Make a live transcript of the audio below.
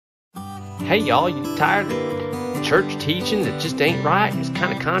Hey y'all, you tired of church teaching that just ain't right? It's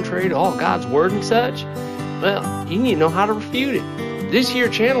kind of contrary to all God's word and such? Well, you need to know how to refute it. This here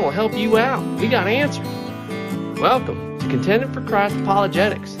channel will help you out. We got answers. Welcome to Contending for Christ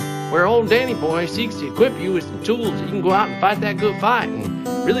Apologetics, where old Danny Boy seeks to equip you with some tools that you can go out and fight that good fight and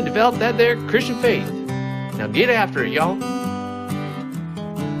really develop that there Christian faith. Now get after it, y'all.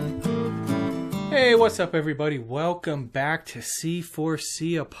 Hey, what's up everybody? Welcome back to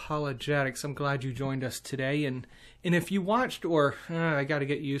C4C Apologetics. I'm glad you joined us today. And if you watched, or I got to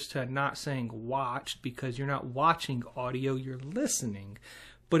get used to not saying watched because you're not watching audio, you're listening.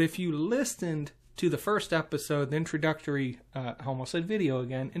 But if you listened to the first episode, the introductory, I almost said video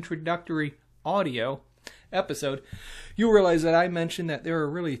again, introductory audio episode, you'll realize that I mentioned that there are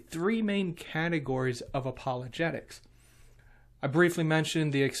really three main categories of apologetics. I briefly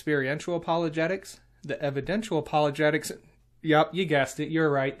mentioned the experiential apologetics, the evidential apologetics, yep, you guessed it,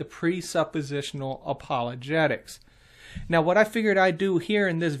 you're right, the presuppositional apologetics. Now, what I figured I'd do here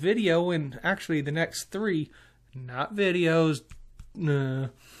in this video, and actually the next three, not videos,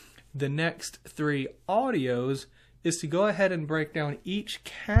 the next three audios, is to go ahead and break down each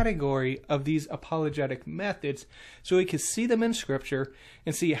category of these apologetic methods so we can see them in Scripture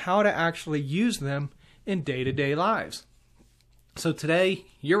and see how to actually use them in day-to-day lives. So today,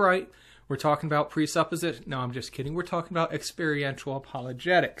 you're right, we're talking about presupposition. No, I'm just kidding. We're talking about experiential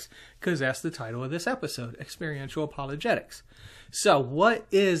apologetics because that's the title of this episode, Experiential Apologetics. So what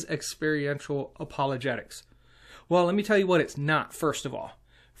is experiential apologetics? Well, let me tell you what it's not, first of all.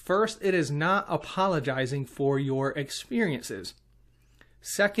 First, it is not apologizing for your experiences.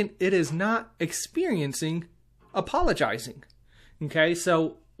 Second, it is not experiencing apologizing. Okay,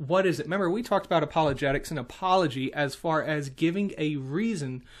 so what is it? Remember, we talked about apologetics and apology as far as giving a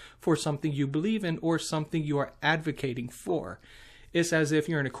reason for something you believe in or something you are advocating for. It's as if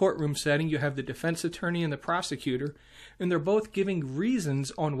you're in a courtroom setting, you have the defense attorney and the prosecutor, and they're both giving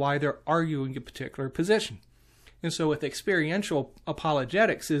reasons on why they're arguing a particular position. And so with experiential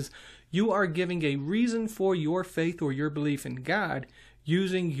apologetics is you are giving a reason for your faith or your belief in God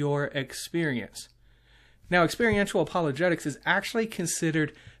using your experience. Now, experiential apologetics is actually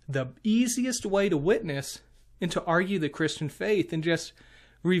considered the easiest way to witness and to argue the Christian faith and just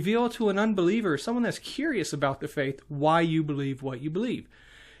reveal to an unbeliever, someone that's curious about the faith, why you believe what you believe.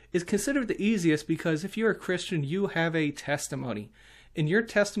 It's considered the easiest because if you're a Christian, you have a testimony. And your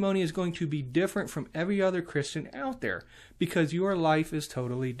testimony is going to be different from every other Christian out there because your life is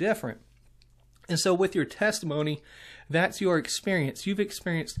totally different. And so with your testimony, that's your experience. You've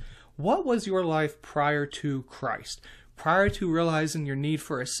experienced what was your life prior to Christ, prior to realizing your need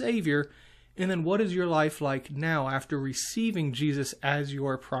for a Savior, and then what is your life like now after receiving Jesus as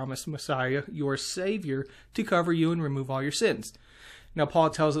your promised Messiah, your Savior, to cover you and remove all your sins. Now, Paul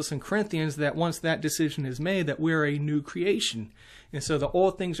tells us in Corinthians that once that decision is made, that we're a new creation. And so the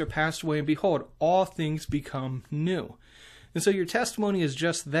old things are passed away, and behold, all things become new. And so your testimony is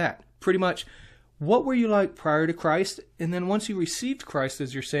just that. Pretty much, what were you like prior to Christ? And then once you received Christ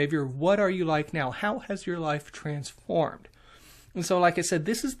as your Savior, what are you like now? How has your life transformed? And so, like I said,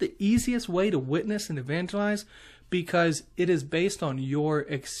 this is the easiest way to witness and evangelize because it is based on your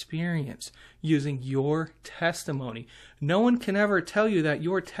experience, using your testimony. No one can ever tell you that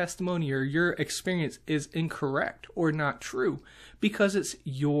your testimony or your experience is incorrect or not true because it's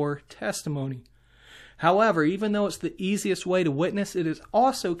your testimony. However, even though it's the easiest way to witness, it is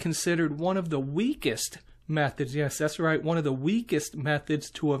also considered one of the weakest methods. Yes, that's right, one of the weakest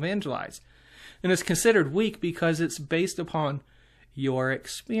methods to evangelize. And it's considered weak because it's based upon your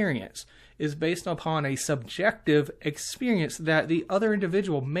experience. Is based upon a subjective experience that the other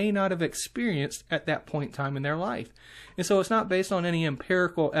individual may not have experienced at that point in time in their life. And so it's not based on any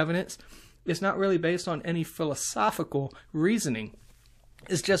empirical evidence. It's not really based on any philosophical reasoning.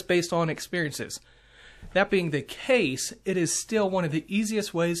 It's just based on experiences. That being the case, it is still one of the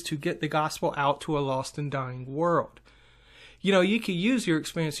easiest ways to get the gospel out to a lost and dying world. You know, you could use your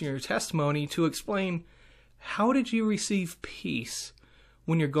experience and your testimony to explain how did you receive peace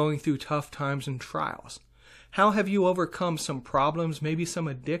when you're going through tough times and trials? How have you overcome some problems, maybe some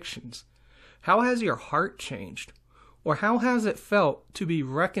addictions? How has your heart changed? Or how has it felt to be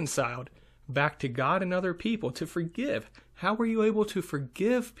reconciled back to God and other people, to forgive? How were you able to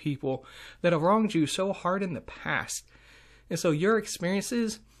forgive people that have wronged you so hard in the past? And so your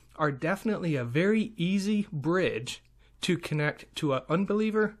experiences are definitely a very easy bridge to connect to an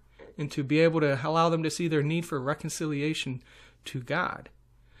unbeliever and to be able to allow them to see their need for reconciliation to God.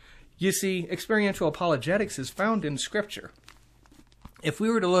 You see, experiential apologetics is found in Scripture. If we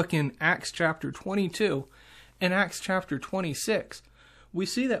were to look in Acts chapter 22 and Acts chapter 26, we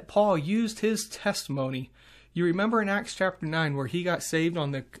see that Paul used his testimony. You remember in Acts chapter 9 where he got saved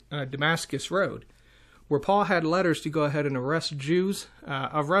on the Damascus Road, where Paul had letters to go ahead and arrest Jews,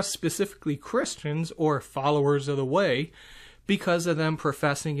 arrest specifically Christians or followers of the way, because of them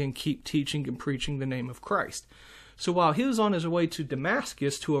professing and keep teaching and preaching the name of Christ. So while he was on his way to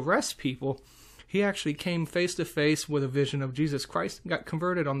Damascus to arrest people, he actually came face to face with a vision of Jesus Christ and got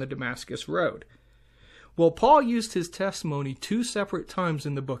converted on the Damascus Road. Well, Paul used his testimony 2 separate times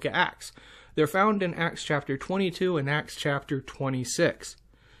in the book of Acts. They're found in Acts chapter 22 and Acts chapter 26.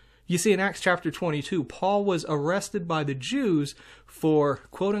 You see, in Acts chapter 22, Paul was arrested by the Jews for,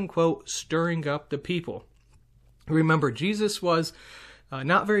 quote-unquote, stirring up the people. Remember, Jesus was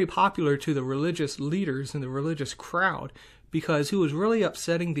not very popular to the religious leaders and the religious crowd because he was really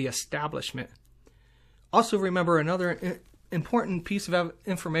upsetting the establishment. Also remember, another important piece of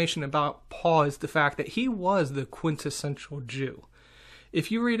information about Paul is the fact that he was the quintessential Jew.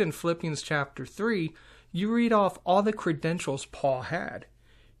 If you read in Philippians chapter 3, you read off all the credentials Paul had.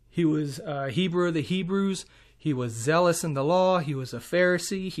 He was Hebrew of the Hebrews. He was zealous in the law. He was a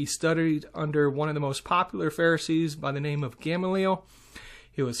Pharisee. He studied under one of the most popular Pharisees by the name of Gamaliel.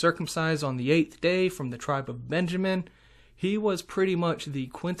 He was circumcised on the 8th day from the tribe of Benjamin. He was pretty much the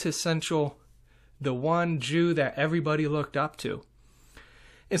quintessential, the one Jew that everybody looked up to.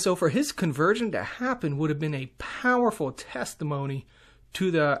 And so for his conversion to happen would have been a powerful testimony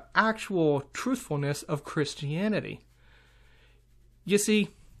to the actual truthfulness of Christianity. You see,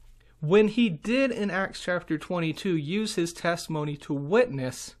 when he did in Acts chapter 22 use his testimony to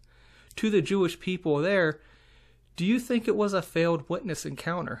witness to the Jewish people there, do you think it was a failed witness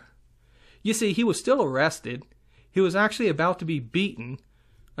encounter? You see, he was still arrested. He was actually about to be beaten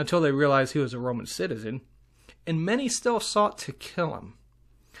until they realized he was a Roman citizen, and many still sought to kill him.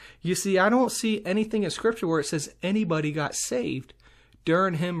 You see, I don't see anything in Scripture where it says anybody got saved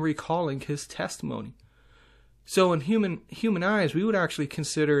during him recalling his testimony. So in human eyes, we would actually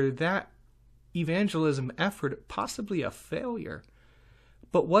consider that evangelism effort possibly a failure.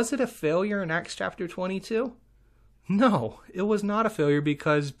 But was it a failure in Acts chapter 22? No, it was not a failure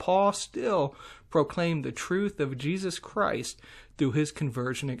because Paul still proclaimed the truth of Jesus Christ through his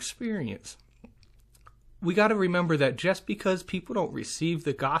conversion experience. We got to remember that just because people don't receive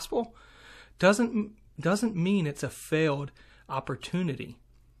the gospel doesn't mean it's a failed opportunity.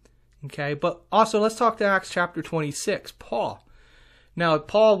 Okay, but also let's talk to Acts chapter 26, Paul. Now,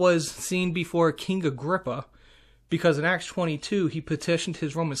 Paul was seen before King Agrippa because in Acts 22 he petitioned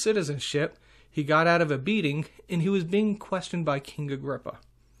his Roman citizenship, he got out of a beating, and he was being questioned by King Agrippa.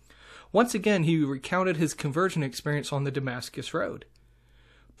 Once again, he recounted his conversion experience on the Damascus Road.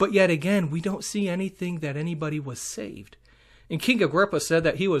 But yet again, we don't see anything that anybody was saved. And King Agrippa said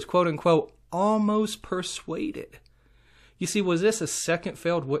that he was, quote-unquote, almost persuaded. You see, was this a second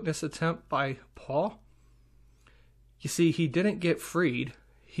failed witness attempt by Paul? You see, he didn't get freed.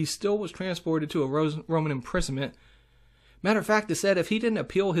 He still was transported to a Roman imprisonment. Matter of fact, it said if he didn't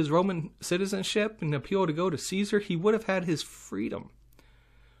appeal his Roman citizenship and appeal to go to Caesar, he would have had his freedom.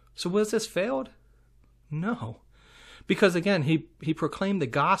 So was this failed? No. Because again, he proclaimed the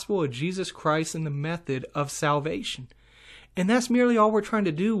gospel of Jesus Christ and the method of salvation. And that's merely all we're trying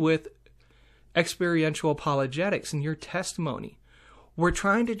to do with experiential apologetics and your testimony. We're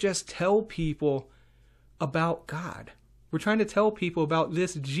trying to just tell people about God. We're trying to tell people about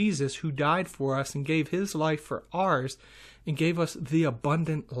this Jesus who died for us and gave his life for ours and gave us the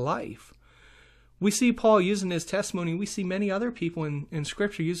abundant life. We see Paul using his testimony. We see many other people in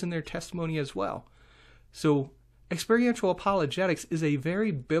Scripture using their testimony as well. So experiential apologetics is a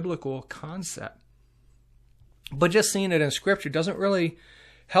very biblical concept. But just seeing it in Scripture doesn't really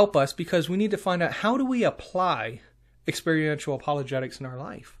help us because we need to find out how do we apply experiential apologetics in our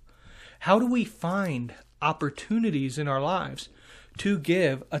life? How do we find opportunities in our lives to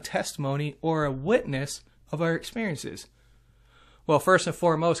give a testimony or a witness of our experiences? Well, first and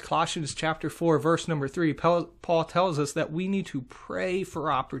foremost, Colossians chapter 4, verse number 3, Paul tells us that we need to pray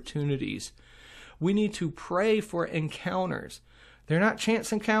for opportunities. We need to pray for encounters. They're not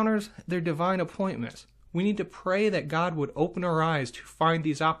chance encounters, they're divine appointments. We need to pray that God would open our eyes to find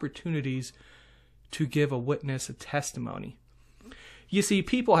these opportunities to give a witness, a testimony. You see,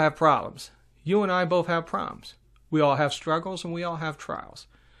 people have problems. You and I both have problems. We all have struggles and we all have trials.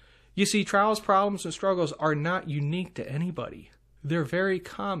 You see, trials, problems, and struggles are not unique to anybody. They're very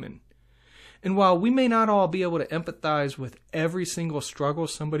common. And while we may not all be able to empathize with every single struggle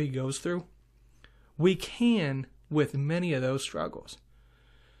somebody goes through, we can with many of those struggles.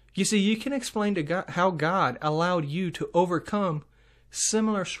 You see, you can explain to God how God allowed you to overcome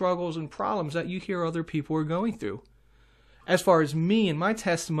similar struggles and problems that you hear other people are going through. As far as me and my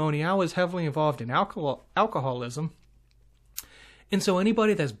testimony, I was heavily involved in alcoholism. And so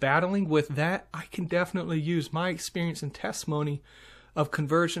anybody that's battling with that, I can definitely use my experience and testimony of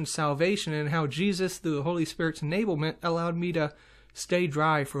conversion, salvation, and how Jesus, through the Holy Spirit's enablement, allowed me to stay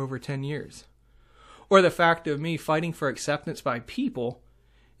dry for over 10 years. Or the fact of me fighting for acceptance by people,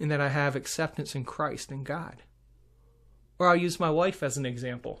 and that I have acceptance in Christ and God. Or I'll use my wife as an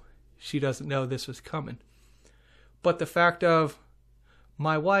example. She doesn't know this was coming. But the fact of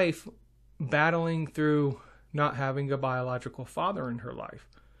my wife battling through not having a biological father in her life.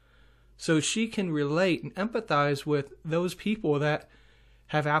 So she can relate and empathize with those people that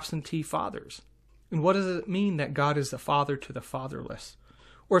have absentee fathers. And what does it mean that God is the father to the fatherless?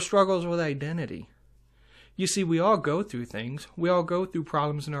 Or struggles with identity? You see, we all go through things. We all go through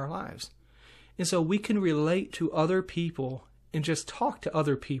problems in our lives. And so we can relate to other people and just talk to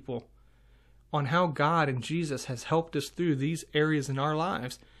other people on how God and Jesus has helped us through these areas in our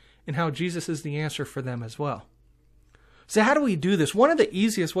lives and how Jesus is the answer for them as well. So how do we do this? One of the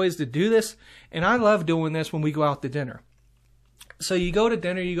easiest ways to do this, and I love doing this when we go out to dinner. So you go to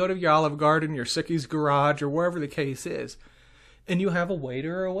dinner, you go to your Olive Garden, your Sicky's Garage, or wherever the case is, and you have a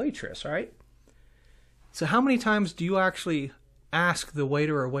waiter or a waitress, right? So how many times do you actually ask the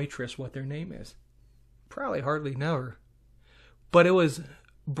waiter or waitress what their name is? Probably hardly never. But it was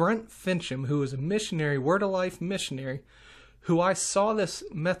Brent Fincham, who was a missionary, Word of Life missionary, who I saw this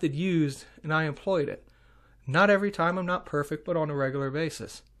method used and I employed it. Not every time, I'm not perfect, but on a regular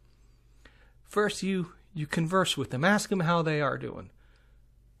basis. First, you converse with them. Ask them how they are doing.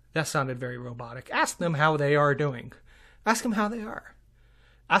 That sounded very robotic. Ask them how they are doing. Ask them how they are.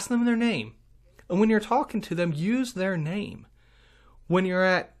 Ask them their name. And when you're talking to them, use their name. When you're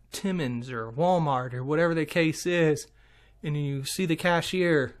at Timmons or Walmart or whatever the case is, and you see the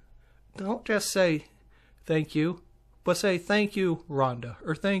cashier, don't just say thank you, but say thank you, Rhonda,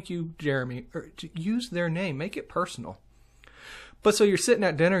 or thank you, Jeremy, or use their name. Make it personal. But so you're sitting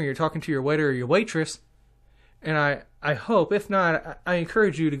at dinner and you're talking to your waiter or your waitress, and I hope, if not, I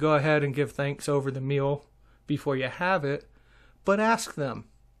encourage you to go ahead and give thanks over the meal before you have it, but ask them,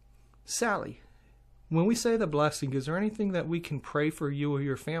 Sally, when we say the blessing, is there anything that we can pray for you or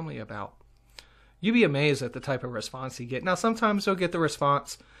your family about? You'd be amazed at the type of response you get. Now, sometimes you'll get the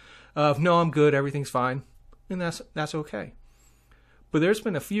response of, no, I'm good, everything's fine. And that's okay. But there's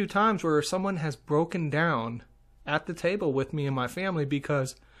been a few times where someone has broken down at the table with me and my family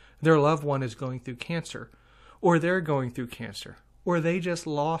because their loved one is going through cancer, or they're going through cancer, or they just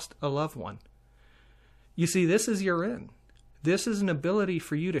lost a loved one. You see, this is your end. This is an ability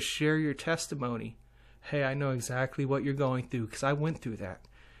for you to share your testimony. Hey, I know exactly what you're going through because I went through that.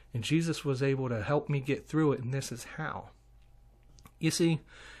 And Jesus was able to help me get through it, and this is how. You see,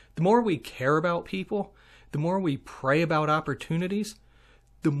 the more we care about people, the more we pray about opportunities,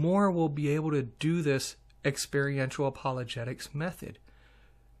 the more we'll be able to do this experiential apologetics method.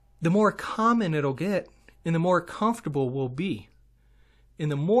 The more common it'll get, and the more comfortable we'll be.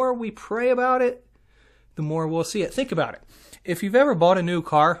 And the more we pray about it, the more we'll see it. Think about it. If you've ever bought a new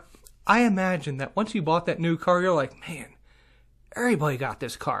car, I imagine that once you bought that new car, you're like, man, everybody got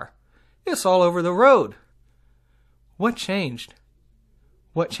this car. It's all over the road. What changed?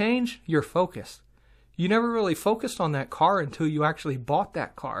 What changed? Your focus. You never really focused on that car until you actually bought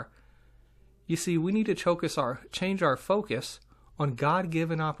that car. You see, we need to change our focus on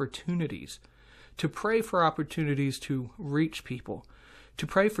God-given opportunities, to pray for opportunities to reach people, to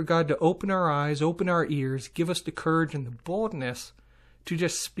pray for God to open our eyes, open our ears, give us the courage and the boldness to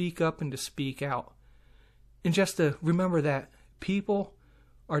just speak up and to speak out. And just to remember that people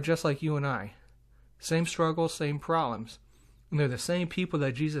are just like you and I. Same struggles, same problems. And they're the same people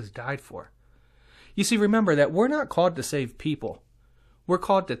that Jesus died for. You see, remember that we're not called to save people. We're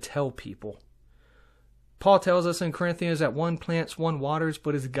called to tell people. Paul tells us in Corinthians that one plants, one waters,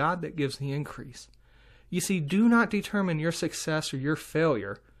 but it's God that gives the increase. You see, do not determine your success or your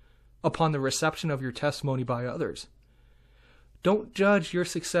failure upon the reception of your testimony by others. Don't judge your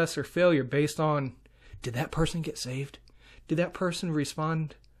success or failure based on, did that person get saved? Did that person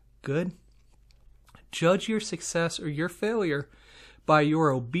respond good? Judge your success or your failure by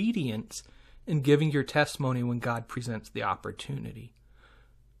your obedience in giving your testimony when God presents the opportunity.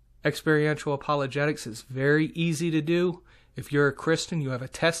 Experiential apologetics is very easy to do. If you're a Christian, you have a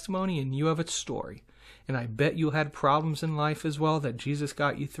testimony and you have a story. And I bet you had problems in life as well that Jesus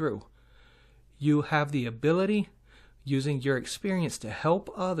got you through. You have the ability, using your experience, to help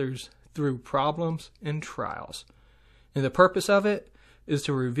others through problems and trials. And the purpose of it is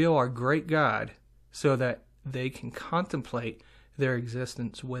to reveal our great God so that they can contemplate their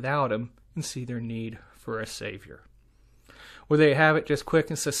existence without Him and see their need for a Savior. Well, there you have it, just quick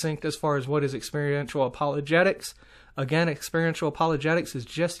and succinct as far as what is experiential apologetics. Again, experiential apologetics is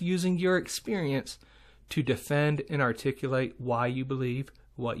just using your experience to defend and articulate why you believe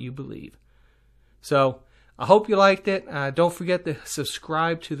what you believe. So, I hope you liked it. Don't forget to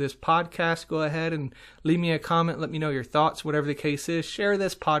subscribe to this podcast. Go ahead and leave me a comment. Let me know your thoughts, whatever the case is. Share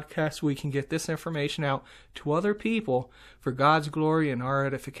this podcast so we can get this information out to other people for God's glory and our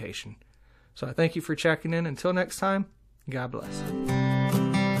edification. So I thank you for checking in. Until next time, God bless.